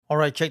All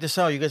right, check this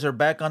out. You guys are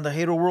back on the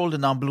Hater World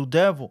and I'm Blue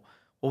Devil.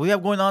 What we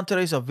have going on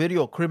today is a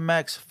video of Crip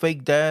Max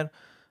fake dad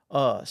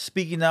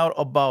speaking out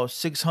about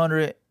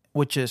 600,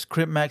 which is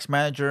Crip Max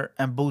manager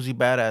and Boozy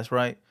Badass,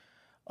 right?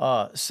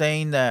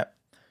 Saying that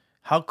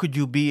how could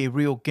you be a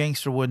real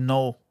gangster with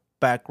no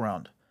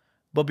background?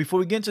 But before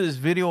we get into this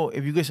video,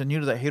 if you guys are new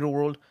to the Hater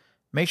World,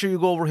 make sure you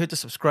go over, hit the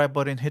subscribe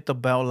button, hit the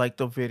bell, like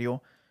the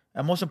video.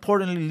 And most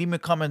importantly, leave me a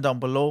comment down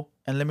below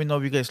and let me know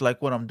if you guys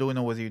like what I'm doing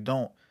or whether you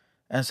don't.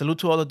 And salute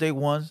to all the day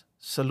ones.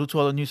 Salute to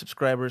all the new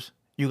subscribers.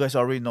 You guys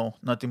already know,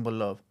 nothing but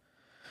love.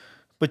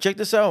 But check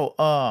this out.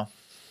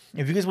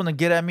 If you guys want to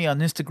get at me on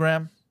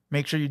Instagram,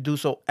 make sure you do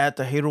so at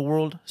the Hater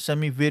World. Send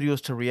me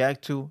videos to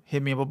react to.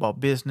 Hit me up about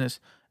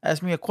business.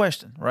 Ask me a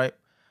question, right?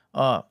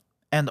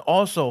 And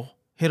also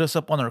hit us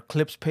up on our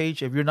clips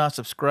page. If you're not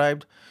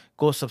subscribed,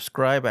 go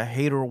subscribe at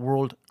Hater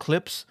World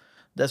Clips.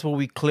 That's where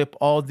we clip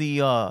all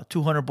the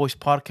 200 Boys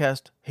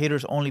podcast,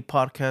 Haters Only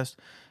podcast,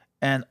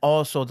 and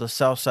also the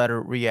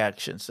Southsider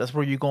reactions. That's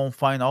where you go and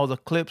find all the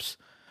clips,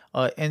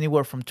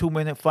 anywhere from 2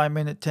 minutes, 5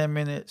 minutes, 10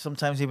 minutes,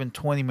 sometimes even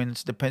 20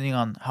 minutes, depending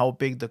on how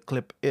big the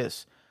clip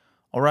is.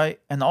 All right?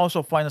 And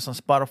also find us on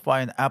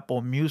Spotify and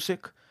Apple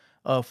Music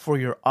for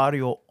your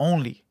audio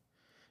only.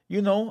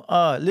 You know,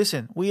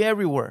 listen, we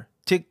everywhere.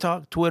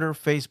 TikTok, Twitter,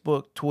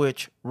 Facebook,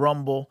 Twitch,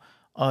 Rumble,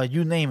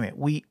 you name it.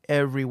 We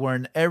everywhere.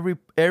 And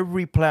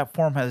every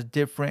platform has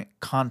different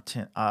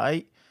content, all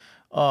right?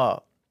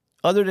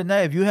 Other than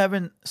that, if you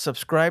haven't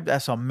subscribed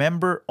as a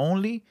member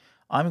only,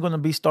 I'm going to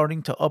be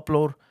starting to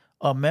upload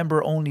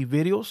member only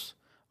videos.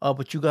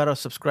 But you got to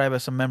subscribe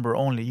as a member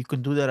only. You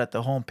can do that at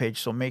the homepage,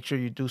 so make sure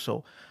you do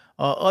so.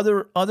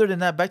 Other than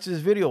that, back to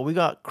this video, we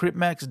got Crip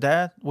Max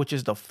dad, which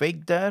is the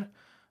fake dad.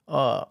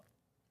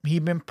 He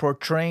been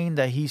portraying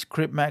that he's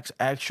Crip Max's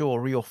actual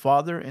real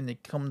father, and they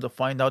come to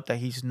find out that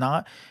he's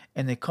not,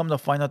 and they come to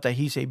find out that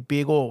he's a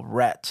big old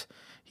rat.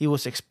 He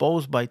was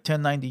exposed by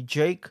 1090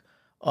 Jake.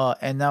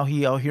 And now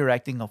he out here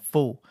acting a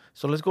fool.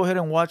 So let's go ahead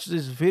and watch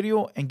this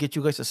video and get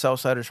you guys a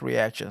Southsiders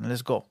reaction.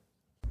 Let's go.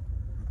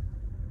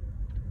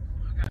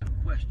 I got a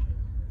question.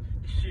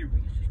 It's serious.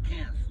 It's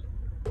cancer.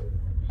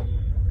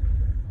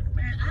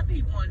 Man, I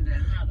be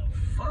wondering how the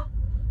fuck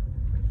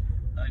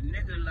a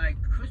nigga like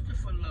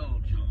Christopher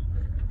Lovejoy,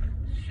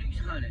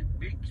 600,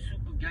 big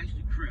super gangster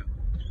Crip,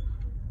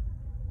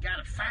 got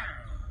a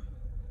firearm.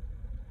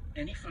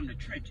 And he from the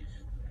trenches.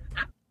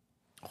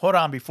 Hold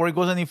on, before he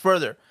goes any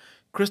further.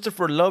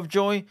 Christopher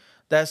Lovejoy,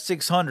 that's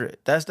 600.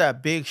 That's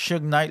that big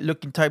Suge Knight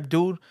looking type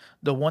dude.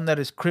 The one that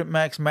is Crip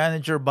Max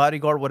manager,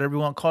 bodyguard, whatever you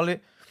want to call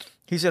it.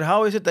 He said,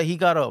 how is it that he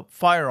got a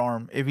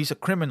firearm if he's a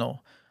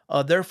criminal?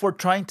 Therefore,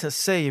 trying to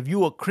say if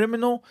you a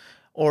criminal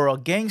or a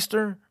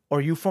gangster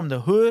or you from the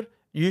hood,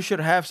 you should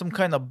have some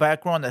kind of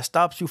background that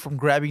stops you from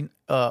grabbing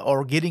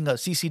or getting a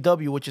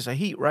CCW, which is a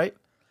heat, right?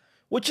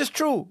 Which is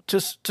true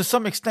to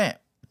some extent.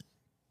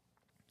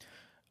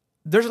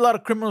 There's a lot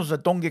of criminals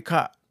that don't get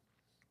caught.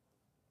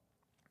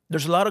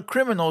 There's a lot of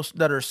criminals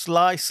that are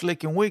sly,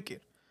 slick, and wicked.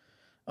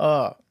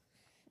 There's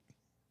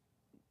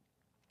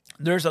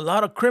a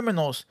lot of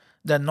criminals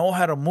that know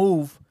how to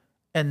move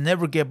and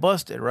never get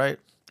busted, right?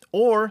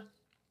 Or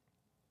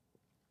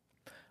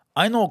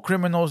I know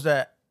criminals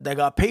that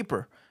got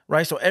paper,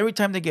 right? So every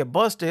time they get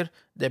busted,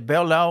 they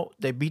bail out,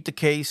 they beat the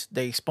case,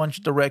 they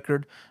expunge the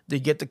record,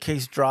 they get the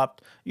case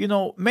dropped. You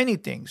know, many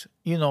things,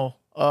 you know.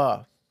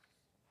 But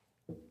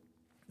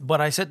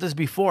I said this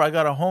before. I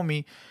got a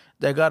homie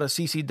that got a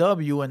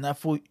CCW, and that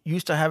fool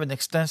used to have an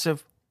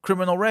extensive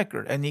criminal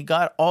record, and he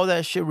got all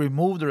that shit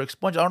removed or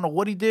expunged. I don't know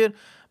what he did,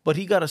 but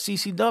he got a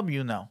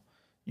CCW now,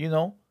 you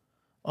know.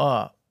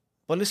 But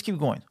let's keep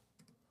going.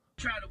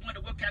 Try to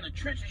wonder what kind of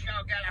trenches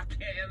y'all got out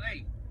there in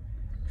LA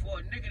for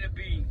a nigga to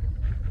be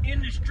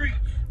in the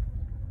streets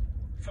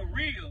for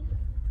real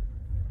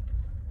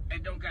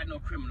and don't got no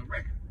criminal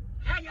record.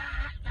 How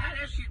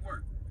that shit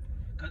work?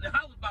 Because if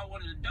I was about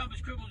one of the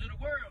dumbest criminals in the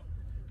world,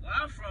 well,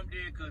 I'm from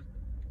there because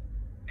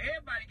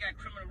everybody got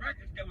criminal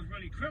records that was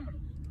really criminals.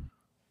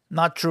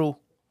 Not true.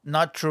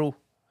 Not true.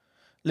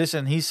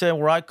 Listen, he said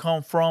where I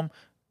come from,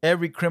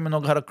 every criminal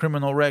got a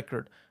criminal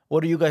record.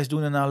 What are you guys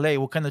doing in LA?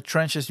 What kind of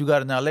trenches you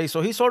got in LA?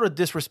 So he's sort of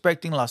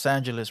disrespecting Los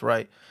Angeles,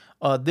 right?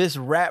 This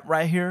rat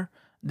right here,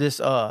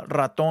 this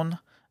raton,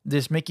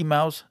 this Mickey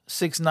Mouse,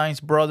 6ix9ine's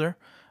brother.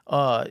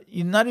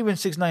 Not even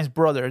 6ix9ine's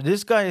brother.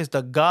 This guy is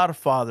the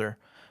godfather,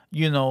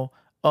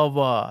 of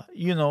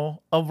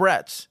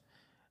rats.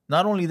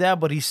 Not only that,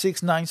 but he's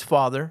 6ix9ine's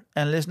father.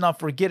 And let's not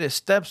forget his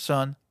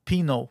stepson,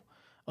 Pino,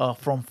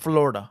 from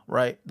Florida,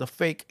 right? The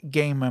fake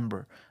gang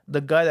member. The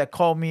guy that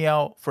called me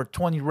out for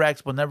 20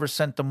 racks but never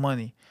sent the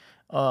money.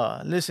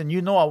 Listen,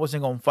 I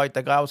wasn't going to fight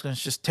that guy. I was going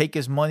to just take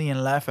his money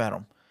and laugh at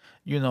him.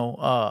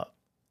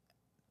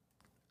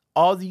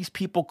 All these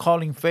people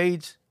calling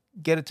fades,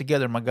 Get it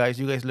together, my guys.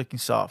 You guys looking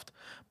soft.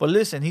 But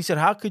listen, he said,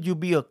 how could you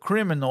be a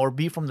criminal or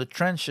be from the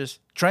trenches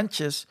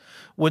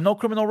with no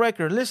criminal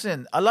record?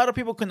 Listen, a lot of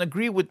people can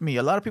agree with me.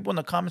 A lot of people in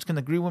the comments can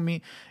agree with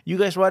me. You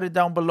guys write it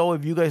down below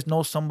if you guys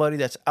know somebody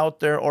that's out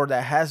there or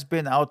that has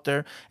been out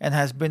there and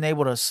has been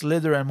able to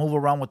slither and move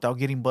around without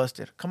getting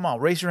busted. Come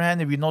on, raise your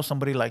hand if you know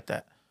somebody like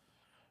that.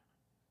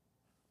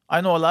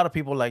 I know a lot of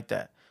people like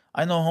that.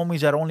 I know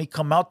homies that only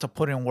come out to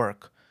put in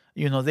work.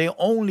 They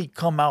only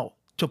come out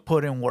to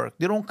put in work.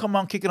 They don't come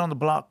out and kick it on the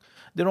block.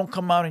 They don't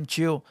come out and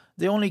chill.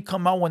 They only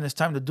come out when it's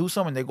time to do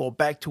something. They go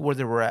back to where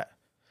they were at.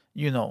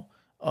 You don't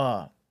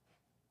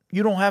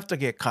have to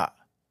get caught.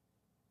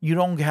 You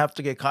don't have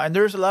to get caught. And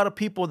there's a lot of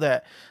people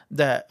that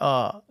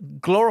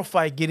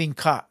glorify getting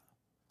caught.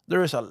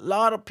 There is a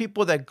lot of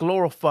people that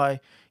glorify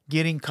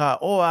getting caught.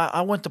 Oh,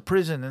 I went to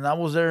prison and I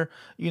was there,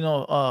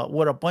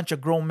 with a bunch of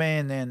grown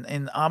men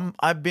and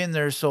I've been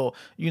there, so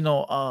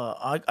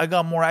I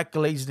got more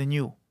accolades than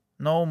you.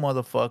 No,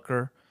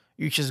 motherfucker,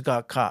 you just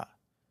got caught.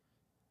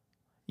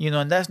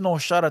 And that's no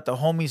shot at the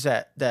homies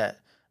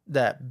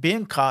that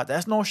been caught.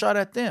 That's no shot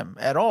at them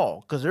at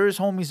all. Cause there is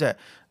homies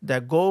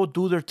that go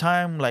do their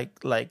time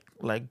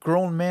like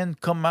grown men,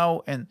 come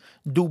out and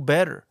do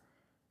better.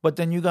 But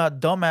then you got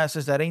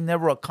dumbasses that ain't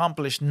never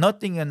accomplished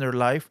nothing in their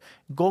life,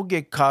 go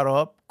get caught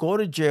up, go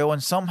to jail,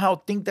 and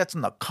somehow think that's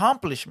an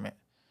accomplishment.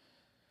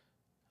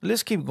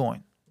 Let's keep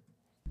going.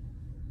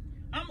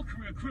 I'm a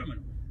career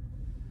criminal.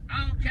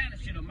 All kind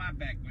of shit on my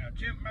background.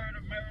 Attempt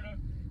murder,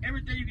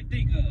 everything you can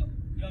think of. You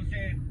know what I'm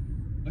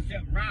saying?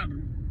 Except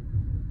robbery.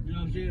 You know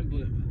what I'm saying?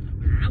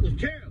 But I was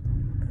terrible.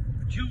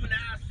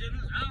 Juvenile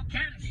centers, all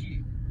kind of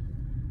shit.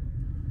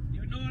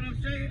 You know what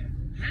I'm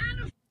saying?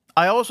 How the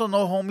I also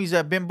know homies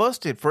that been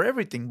busted for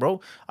everything, bro.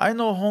 I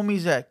know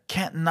homies that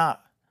can't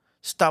not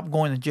stop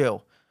going to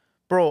jail.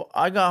 Bro,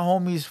 I got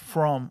homies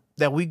from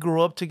that we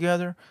grew up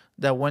together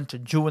that went to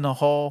juvenile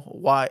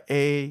hall,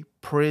 YA,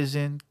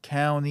 prison,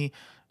 county,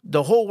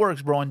 the whole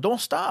works, bro. And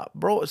don't stop,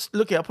 bro.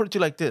 Look, I'll put it to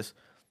you like this.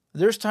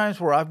 There's times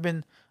where I've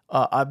been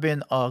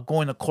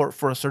going to court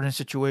for a certain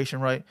situation,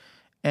 right?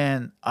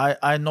 And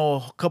I know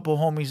a couple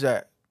homies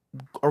that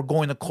are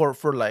going to court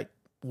for like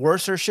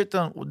worse shit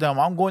than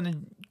I'm going to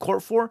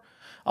court for.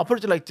 I'll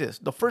put it like this.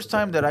 The first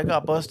time that I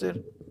got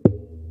busted,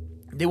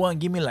 they want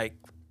to give me like,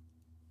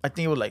 I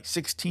think it was like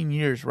 16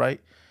 years,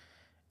 right?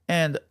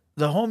 And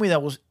the homie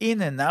that was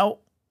in and out,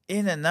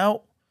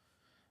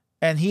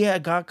 and he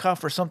had got caught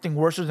for something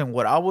worse than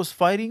what I was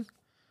fighting,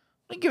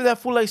 I give that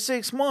fool like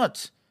 6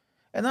 months.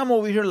 And I'm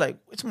over here like,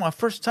 it's my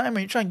first time and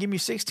you're trying to give me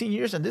 16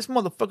 years and this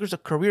motherfucker's a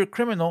career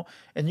criminal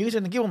and you're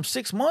going to give him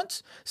 6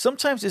 months?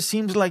 Sometimes it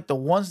seems like the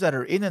ones that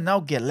are in and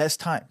out get less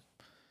time.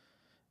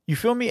 You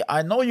feel me?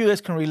 I know you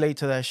guys can relate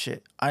to that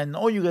shit.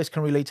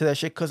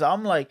 Because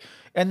I'm like,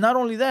 and not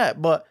only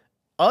that, but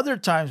other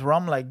times where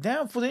I'm like,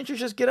 damn, fool, didn't you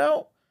just get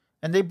out?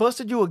 And they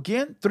busted you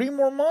again? 3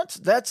 more months?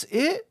 That's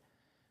it?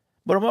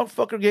 But a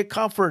motherfucker get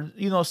caught for,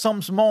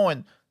 something small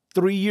in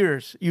 3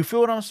 years. You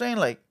feel what I'm saying?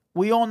 Like,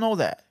 we all know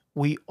that.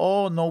 We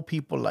all know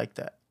people like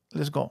that.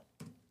 Let's go.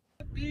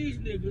 These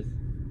niggas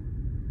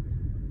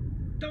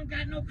don't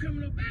got no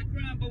criminal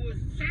background, but was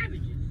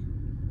savages.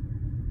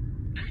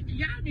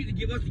 Y'all need to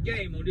give us a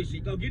game on this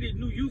shit. Go get this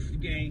new youth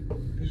game.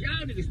 Because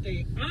y'all niggas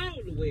stay all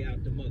the way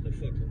out the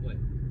motherfucking way.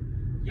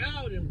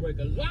 Y'all didn't break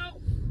a law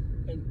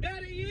in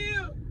 30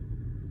 years.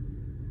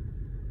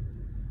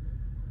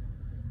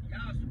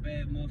 Y'all some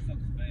bad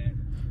motherfuckers,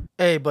 man.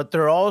 Hey, but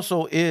there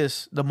also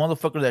is the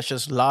motherfucker that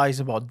just lies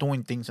about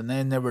doing things and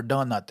they never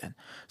done nothing.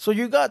 So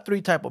you got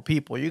 3 type of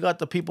people. You got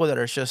the people that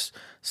are just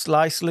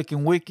sly, slick,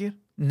 and wicked,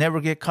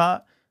 never get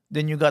caught.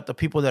 Then you got the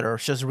people that are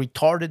just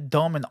retarded,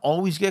 dumb, and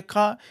always get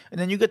caught.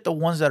 And then you get the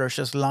ones that are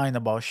just lying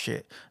about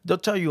shit. They'll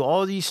tell you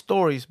all these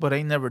stories, but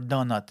ain't never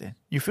done nothing.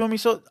 You feel me?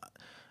 So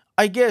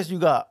I guess you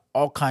got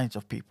all kinds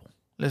of people.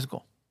 Let's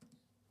go.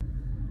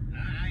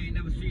 I ain't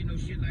never seen no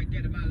shit like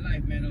that in my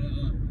life,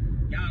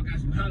 man. Y'all got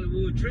some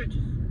Hollywood trenches.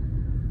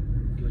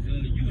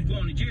 You was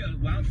going to jail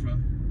where I'm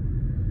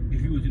from.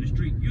 If you was in the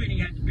street, you ain't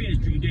even have to be in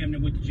the street. You damn near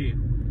went to jail.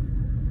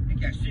 They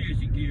got serious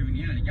in Gary,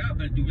 Indiana. Y'all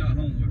better do y'all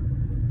homework.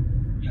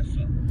 Yes,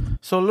 sir.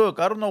 So look,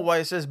 I don't know why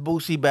it says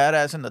Boosie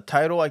Badass in the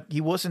title.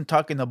 He wasn't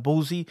talking to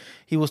Boosie.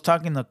 He was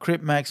talking to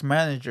Crip Max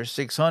manager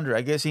 600.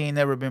 I guess he ain't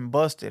never been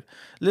busted.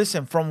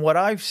 Listen, from what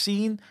I've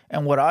seen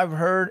and what I've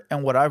heard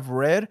and what I've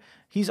read,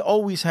 he's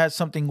always had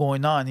something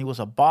going on. He was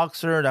a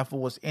boxer that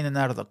was in and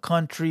out of the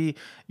country.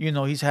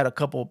 He's had a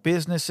couple of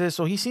businesses.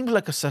 So he seems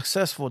like a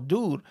successful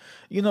dude.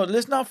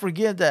 Let's not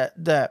forget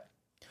that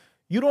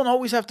you don't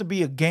always have to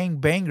be a gang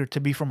banger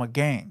to be from a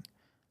gang.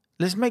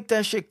 Let's make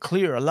that shit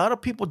clear. A lot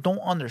of people don't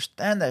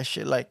understand that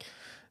shit. Like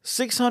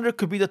 600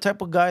 could be the type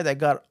of guy that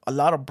got a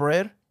lot of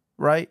bread,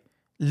 right?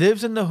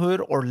 Lives in the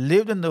hood or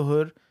lived in the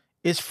hood,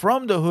 is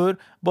from the hood,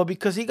 but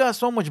because he got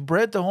so much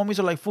bread, the homies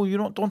are like, fool,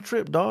 don't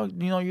trip, dog.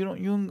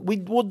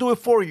 We'll do it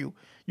for you.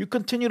 You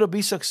continue to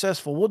be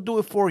successful. We'll do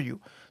it for you.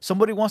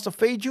 Somebody wants to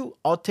fade you,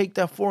 I'll take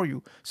that for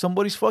you.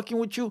 Somebody's fucking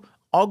with you,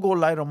 I'll go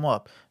light them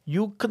up.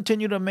 You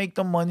continue to make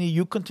the money.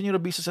 You continue to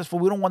be successful.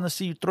 We don't want to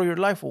see you throw your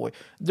life away.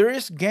 There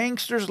is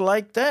gangsters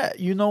like that,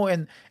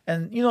 and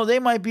they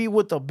might be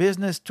with the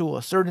business to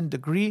a certain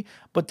degree,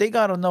 but they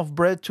got enough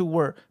bread to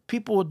where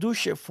people will do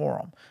shit for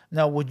them.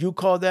 Now, would you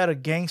call that a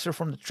gangster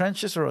from the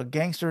trenches or a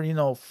gangster,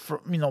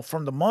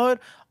 from the mud?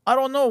 I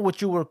don't know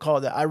what you would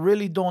call that. I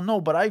really don't know.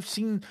 But I've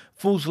seen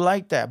fools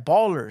like that.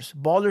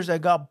 Ballers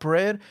that got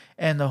bread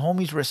and the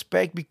homies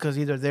respect because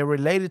either they're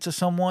related to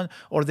someone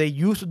or they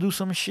used to do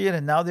some shit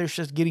and now they're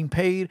just getting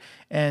paid.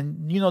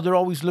 And, they're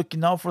always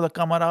looking out for the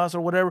camaradas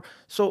or whatever.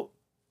 So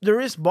there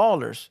is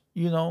ballers.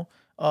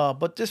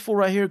 But this fool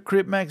right here,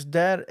 Crip Mac's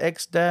dad,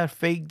 ex-dad,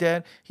 fake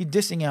dad, he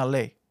dissing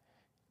LA.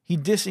 He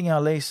dissing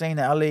LA, saying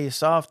that LA is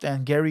soft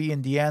and Gary,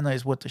 Indiana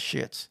is with the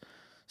shits.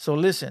 So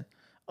listen.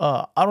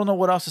 I don't know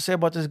what else to say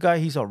about this guy.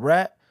 He's a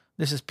rat.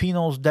 This is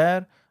Pino's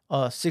dad,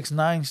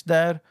 6ix9ine's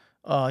dad.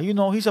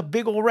 He's a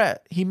big old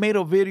rat. He made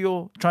a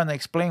video trying to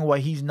explain why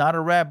he's not a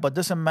rat, but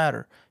doesn't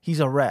matter. He's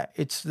a rat.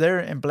 It's there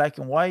in black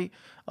and white.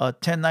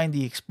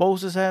 1090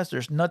 exposes us.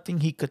 There's nothing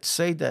he could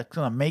say that's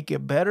gonna make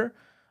it better.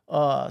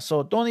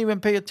 So don't even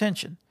pay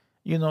attention.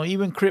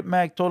 Even Crip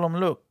Mac told him,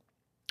 look,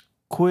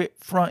 quit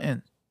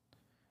fronting,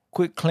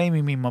 quit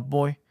claiming me, my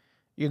boy.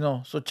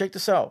 So check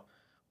this out.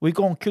 We're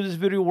going to kill this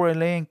video where I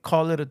lay and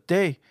call it a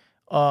day.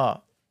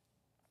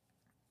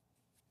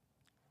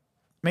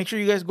 Make sure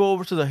you guys go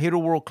over to the Hero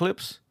World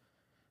Clips.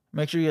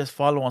 Make sure you guys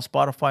follow on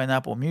Spotify and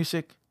Apple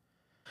Music.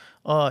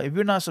 If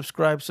you're not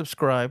subscribed,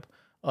 subscribe.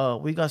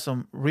 We got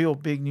some real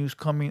big news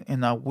coming,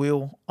 and I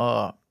will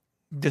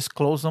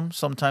disclose them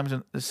sometime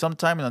in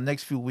the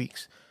next few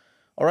weeks.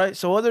 All right.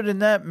 So other than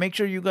that, make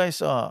sure you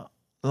guys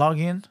log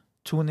in,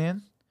 tune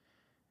in.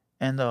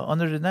 And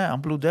other than that,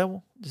 I'm Blue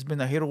Devil. This has been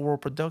a Hero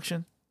World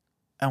production.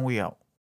 And we out.